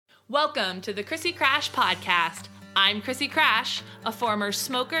Welcome to the Chrissy Crash Podcast. I'm Chrissy Crash, a former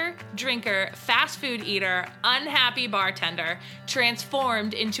smoker, drinker, fast food eater, unhappy bartender,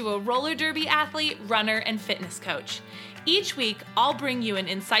 transformed into a roller derby athlete, runner, and fitness coach. Each week, I'll bring you an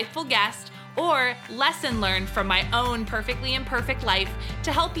insightful guest or lesson learned from my own perfectly imperfect life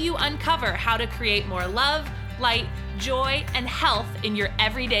to help you uncover how to create more love, light, joy, and health in your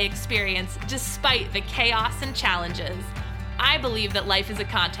everyday experience despite the chaos and challenges. I believe that life is a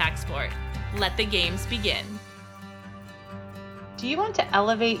contact sport. Let the games begin. Do you want to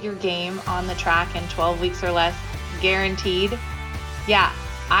elevate your game on the track in 12 weeks or less, guaranteed? Yeah,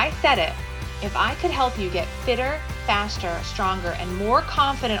 I said it. If I could help you get fitter, faster, stronger, and more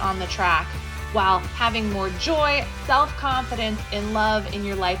confident on the track while having more joy, self-confidence, and love in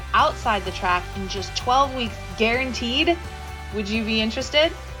your life outside the track in just 12 weeks, guaranteed, would you be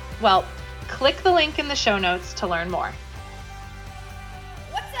interested? Well, click the link in the show notes to learn more.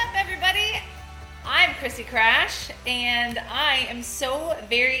 Everybody, I'm Chrissy Crash, and I am so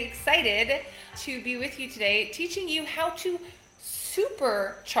very excited to be with you today teaching you how to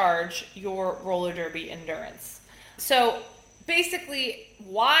supercharge your roller derby endurance. So basically,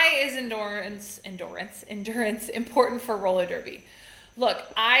 why is endurance important for roller derby? Look,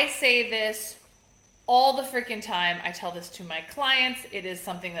 I say this all the freaking time. I tell this to my clients. It is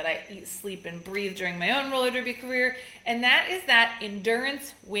something that I eat, sleep, and breathe during my own roller derby career, and that is that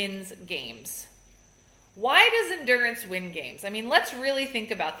endurance wins games. Why does endurance win games? I mean, let's really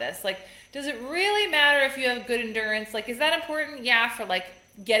think about this. Like, does it really matter if you have good endurance? Like, is that important? Yeah, for like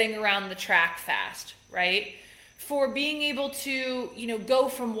getting around the track fast, right? For being able to, go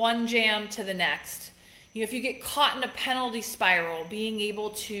from one jam to the next. If you get caught in a penalty spiral, being able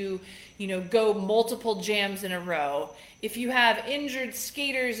to, go multiple jams in a row. If you have injured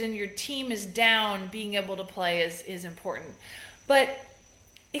skaters and your team is down, being able to play is important. But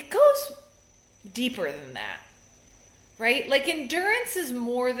it goes deeper than that, right? Like, endurance is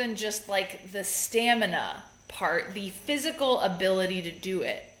more than just like the stamina part, the physical ability to do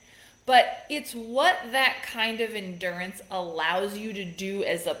it. But it's what that kind of endurance allows you to do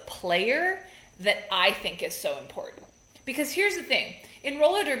as a player that I think is so important. Because here's the thing. In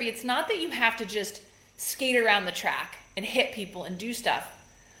roller derby, it's not that you have to just skate around the track and hit people and do stuff.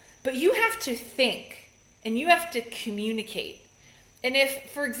 But you have to think and you have to communicate. And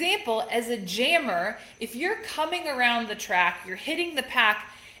if, for example, as a jammer, if you're coming around the track, you're hitting the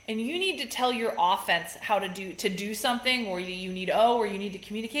pack, and you need to tell your offense how to do something, or you need to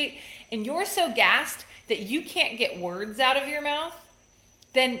communicate, and you're so gassed that you can't get words out of your mouth,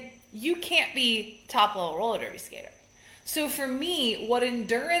 then you can't be top level roller derby skater. So for me, what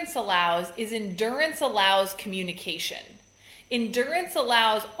endurance allows communication. Endurance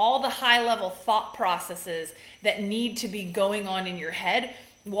allows all the high level thought processes that need to be going on in your head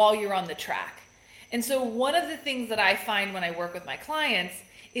while you're on the track. And so one of the things that I find when I work with my clients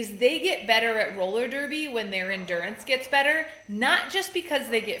is they get better at roller derby when their endurance gets better, not just because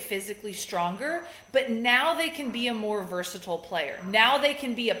they get physically stronger, but now they can be a more versatile player. Now they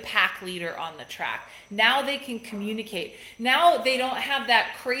can be a pack leader on the track. Now they can communicate. Now they don't have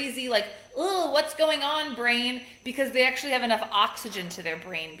that crazy what's going on brain, because they actually have enough oxygen to their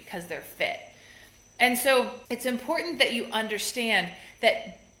brain because they're fit. And so it's important that you understand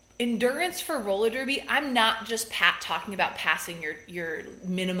that endurance for roller derby, I'm not just talking about passing your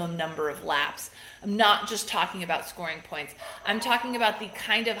minimum number of laps. I'm not just talking about scoring points. I'm talking about the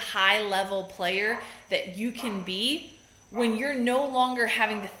kind of high-level player that you can be when you're no longer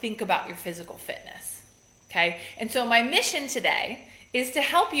having to think about your physical fitness, okay? And so my mission today is to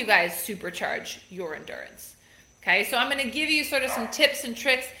help you guys supercharge your endurance, okay? So I'm going to give you sort of some tips and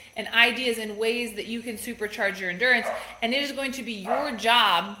tricks and ideas and ways that you can supercharge your endurance, and it is going to be your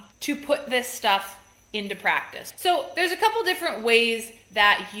job to put this stuff into practice. So there's a couple different ways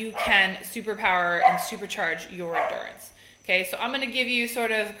that you can superpower and supercharge your endurance. Okay, so I'm gonna give you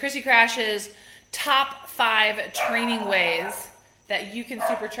sort of Chrissy Crash's top 5 training ways that you can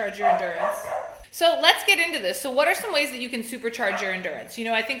supercharge your endurance. So let's get into this. So what are some ways that you can supercharge your endurance?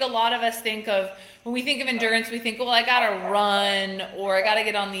 I think a lot of us think of, when we think of endurance, we think, well, I gotta run, or I gotta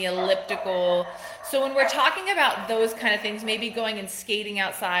get on the elliptical. So when we're talking about those kind of things, maybe going and skating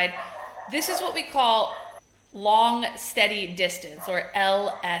outside, this is what we call long steady distance, or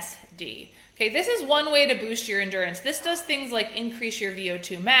LSD. Okay, this is one way to boost your endurance. This does things like increase your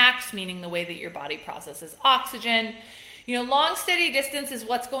VO2 max, meaning the way that your body processes oxygen. Long steady distance is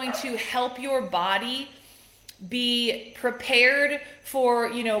what's going to help your body be prepared for,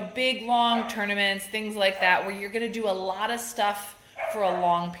 big, long tournaments, things like that, where you're going to do a lot of stuff for a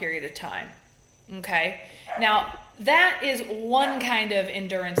long period of time. Okay? Now, that is one kind of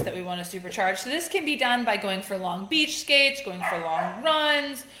endurance that we want to supercharge. So this can be done by going for long beach skates, going for long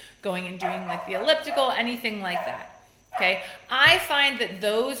runs, going and doing like the elliptical, anything like that. Okay, I find that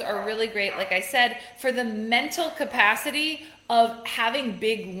those are really great, like I said, for the mental capacity of having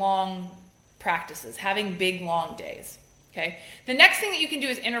big, long practices, having big, long days. Okay, the next thing that you can do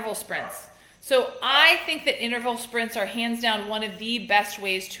is interval sprints. So I think that interval sprints are hands down one of the best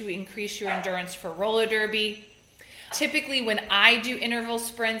ways to increase your endurance for roller derby. Typically when I do interval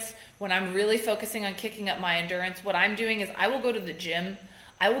sprints, when I'm really focusing on kicking up my endurance, what I'm doing is I will go to the gym.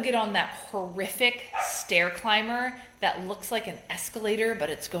 I will get on that horrific stair climber that looks like an escalator, but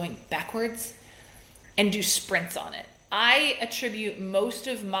it's going backwards, and do sprints on it. I attribute most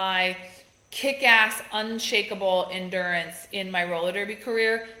of my kick-ass, unshakable endurance in my roller derby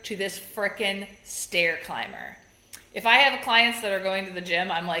career to this frickin' stair climber. If I have clients that are going to the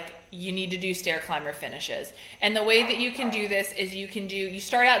gym, I'm like, you need to do stair climber finishes. And the way that you can do this is you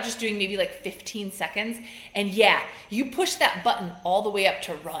start out just doing maybe like 15 seconds. And yeah, you push that button all the way up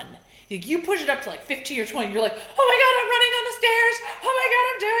to run. You push it up to like 15 or 20. You're like, oh my God, I'm running on the stairs. Oh my God,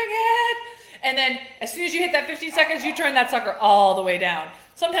 I'm doing it. And then as soon as you hit that 15 seconds, you turn that sucker all the way down.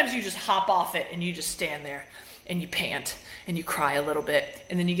 Sometimes you just hop off it and you just stand there and you pant and you cry a little bit.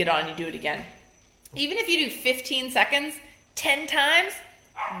 And then you get on and you do it again. Even if you do 15 seconds, 10 times,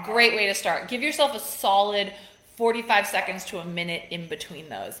 great way to start. Give yourself a solid 45 seconds to a minute in between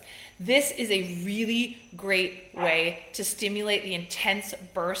those. This is a really great way to stimulate the intense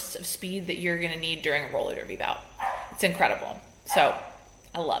bursts of speed that you're going to need during a roller derby bout. It's incredible. So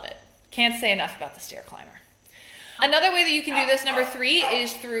I love it. Can't say enough about the stair climber. Another way that you can do this, number 3,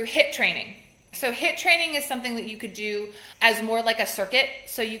 is through HIIT training. So HIIT training is something that you could do as more like a circuit.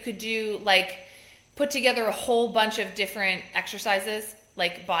 So you could do put together a whole bunch of different exercises,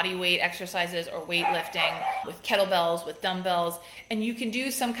 like body weight exercises or weightlifting with kettlebells, with dumbbells, and you can do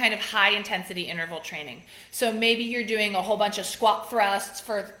some kind of high intensity interval training. So maybe you're doing a whole bunch of squat thrusts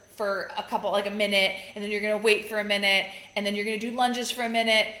for a couple, like a minute, and then you're going to wait for a minute, and then you're going to do lunges for a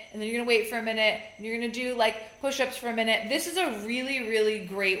minute, and then you're going to wait for a minute, and you're going to do like push-ups for a minute. This is a really, really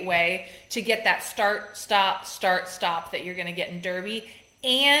great way to get that start, stop that you're going to get in derby,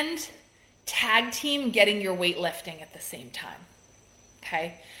 and tag team getting your weightlifting at the same time.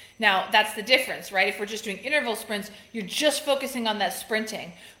 Okay. Now that's the difference, right? If we're just doing interval sprints, you're just focusing on that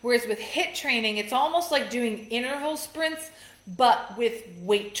sprinting. Whereas with HIIT training, it's almost like doing interval sprints, but with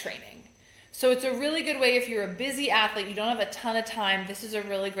weight training. So it's a really good way if you're a busy athlete, you don't have a ton of time, this is a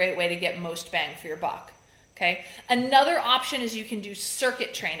really great way to get most bang for your buck. Okay. Another option is you can do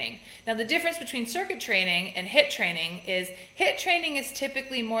circuit training. Now the difference between circuit training and HIIT training is HIIT training is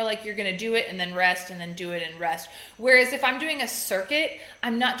typically more like you're going to do it and then rest and then do it and rest. Whereas if I'm doing a circuit,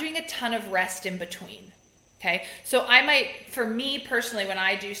 I'm not doing a ton of rest in between. Okay. So I might, for me personally, when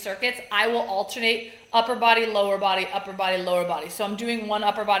I do circuits, I will alternate upper body, lower body, upper body, lower body. So I'm doing one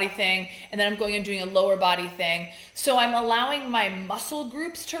upper body thing and then I'm going and doing a lower body thing. So I'm allowing my muscle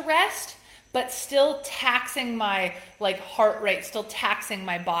groups to rest, but still taxing my heart rate, still taxing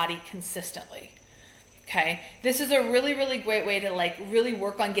my body consistently. Okay. This is a really, really great way to really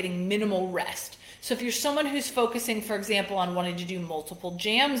work on getting minimal rest. So if you're someone who's focusing, for example, on wanting to do multiple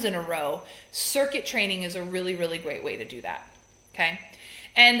jams in a row, circuit training is a really, really great way to do that. Okay.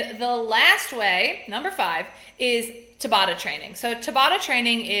 And the last way, number 5, is Tabata training. So Tabata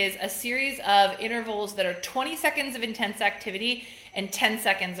training is a series of intervals that are 20 seconds of intense activity and 10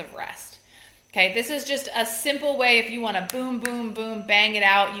 seconds of rest. Okay, this is just a simple way if you want to boom, boom, boom, bang it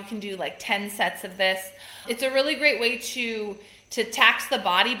out. You can do 10 sets of this. It's a really great way to tax the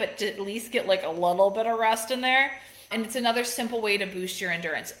body, but to at least get a little bit of rest in there. And it's another simple way to boost your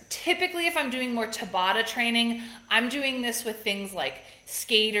endurance. Typically, if I'm doing more Tabata training, I'm doing this with things like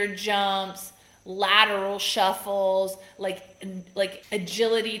skater jumps, lateral shuffles, like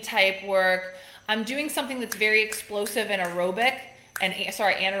agility type work. I'm doing something that's very explosive and aerobic.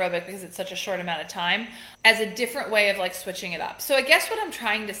 Anaerobic because it's such a short amount of time, as a different way of switching it up. So I guess what I'm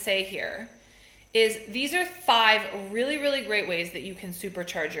trying to say here is these are 5 really, really great ways that you can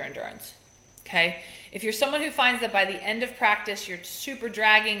supercharge your endurance. Okay. If you're someone who finds that by the end of practice, you're super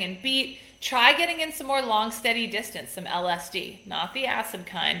dragging and beat, try getting in some more long, steady distance, some LSD, not the acid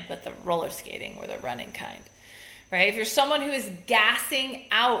kind, but the roller skating or the running kind, right? If you're someone who is gassing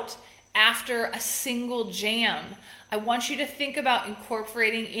out after a single jam, I want you to think about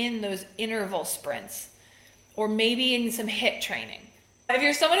incorporating in those interval sprints or maybe in some HIIT training. If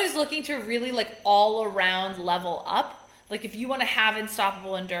you're someone who's looking to really all around level up, if you want to have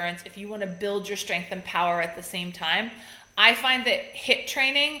unstoppable endurance, if you want to build your strength and power at the same time, I find that HIIT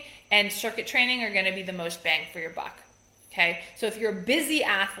training and circuit training are going to be the most bang for your buck. Okay, so if you're a busy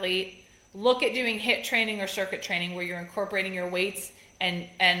athlete, look at doing HIIT training or circuit training where you're incorporating your weights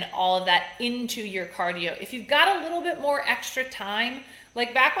and all of that into your cardio. If you've got a little bit more extra time,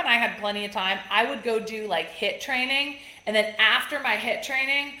 like back when I had plenty of time, I would go do like HIIT training, and then after my HIIT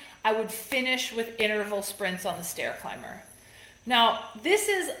training, I would finish with interval sprints on the stair climber. Now, this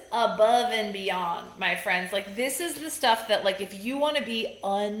is above and beyond, my friends. Like, this is the stuff that, like, if you want to be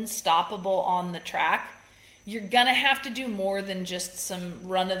unstoppable on the track, you're going to have to do more than just some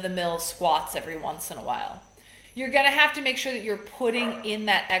run-of-the-mill squats every once in a while. You're going to have to make sure that you're putting in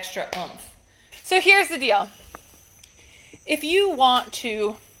that extra oomph. So here's the deal. If you want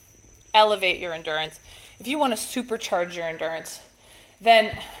to elevate your endurance, if you want to supercharge your endurance,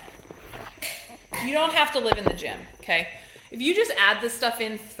 then you don't have to live in the gym, okay? If you just add this stuff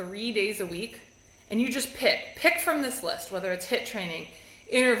in 3 days a week, and you just pick from this list, whether it's HIIT training,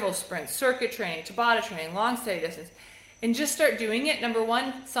 interval sprints, circuit training, Tabata training, long steady distance, and just start doing it, number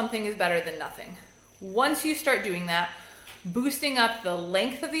one, something is better than nothing. Once you start doing that, boosting up the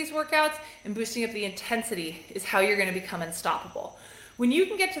length of these workouts and boosting up the intensity is how you're going to become unstoppable. When you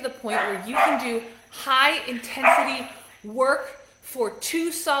can get to the point where you can do high intensity work for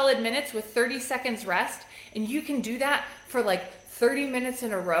 2 solid minutes with 30 seconds rest, and you can do that for like 30 minutes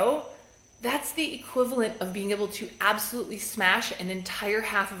in a row, that's the equivalent of being able to absolutely smash an entire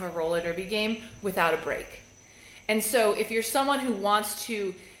half of a roller derby game without a break. And so if you're someone who wants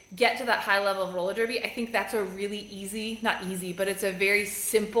to get to that high level of roller derby, I think that's a really easy, not easy, but it's a very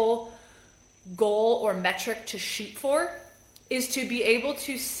simple goal or metric to shoot for, is to be able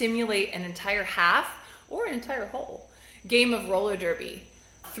to simulate an entire half or an entire whole game of roller derby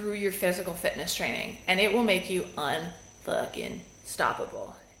through your physical fitness training, and it will make you unfucking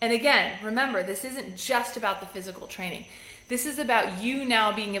stoppable. And again, remember, this isn't just about the physical training. This is about you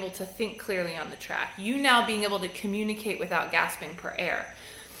now being able to think clearly on the track, you now being able to communicate without gasping for air.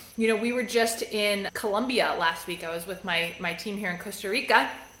 You know, we were just in Colombia last week. I was with my team here in Costa Rica,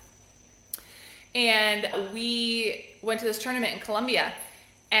 and we went to this tournament in Colombia.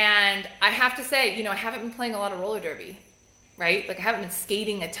 And I have to say, you know, I haven't been playing a lot of roller derby, right? Like, I haven't been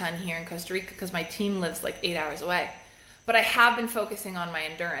skating a ton here in Costa Rica because my team lives like 8 hours away. But I have been focusing on my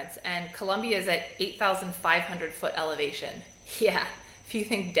endurance, and Colombia is at 8,500 foot elevation. Yeah, if you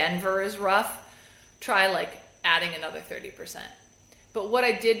think Denver is rough, try like adding another 30%. But what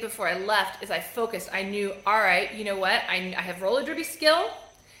I did before I left is I focused. I knew, all right, you know what? I have roller derby skill,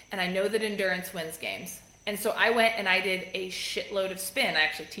 and I know that endurance wins games. And so I went and I did a shitload of spin. I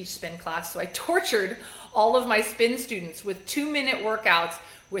actually teach spin class, so I tortured all of my spin students with 2-minute workouts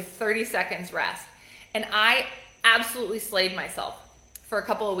with 30 seconds rest. And I absolutely slayed myself for a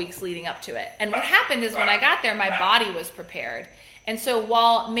couple of weeks leading up to it. And what happened is when I got there, my body was prepared. And so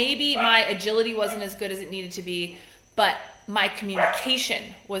while maybe my agility wasn't as good as it needed to be, but my communication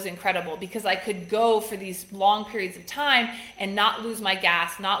was incredible because I could go for these long periods of time and not lose my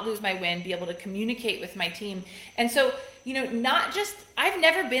gas, not lose my wind, be able to communicate with my team. And so, you know, I've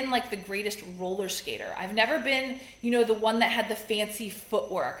never been like the greatest roller skater. I've never been, you know, the one that had the fancy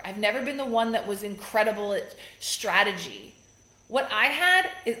footwork. I've never been the one that was incredible at strategy. What I had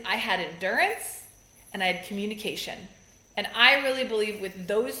is I had endurance and I had communication. And I really believe with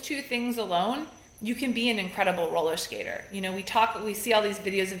those two things alone, you can be an incredible roller skater. You know, we see all these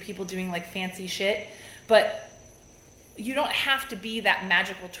videos of people doing like fancy shit, but you don't have to be that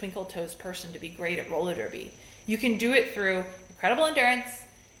magical twinkle toes person to be great at roller derby. You can do it through incredible endurance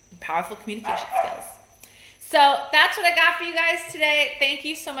and powerful communication skills. So that's what I got for you guys today. Thank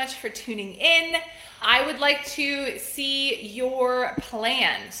you so much for tuning in. I would like to see your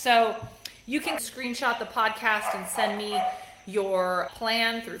plan. So you can screenshot the podcast and send me your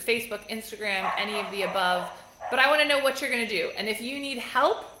plan through Facebook, Instagram, any of the above. But I want to know what you're going to do. And if you need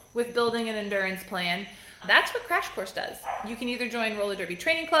help with building an endurance plan, that's what Crash Course does. You can either join Roller Derby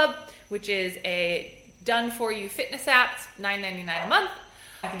Training Club, which is a done-for-you fitness app, $9.99 a month.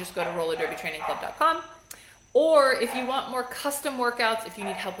 You can just go to rollerderbytrainingclub.com. Or if you want more custom workouts, if you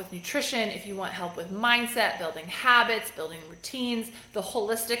need help with nutrition, if you want help with mindset, building habits, building routines, the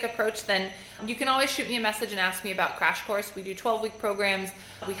holistic approach, then you can always shoot me a message and ask me about Crash Course. We do 12-week programs.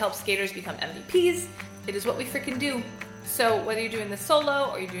 We help skaters become MVPs. It is what we freaking do. So whether you're doing this solo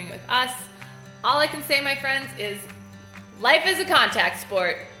or you're doing it with us, all I can say, my friends, is life is a contact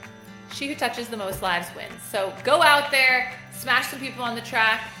sport. She who touches the most lives wins. So go out there, smash some people on the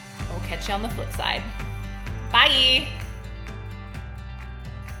track, and we'll catch you on the flip side. Bye.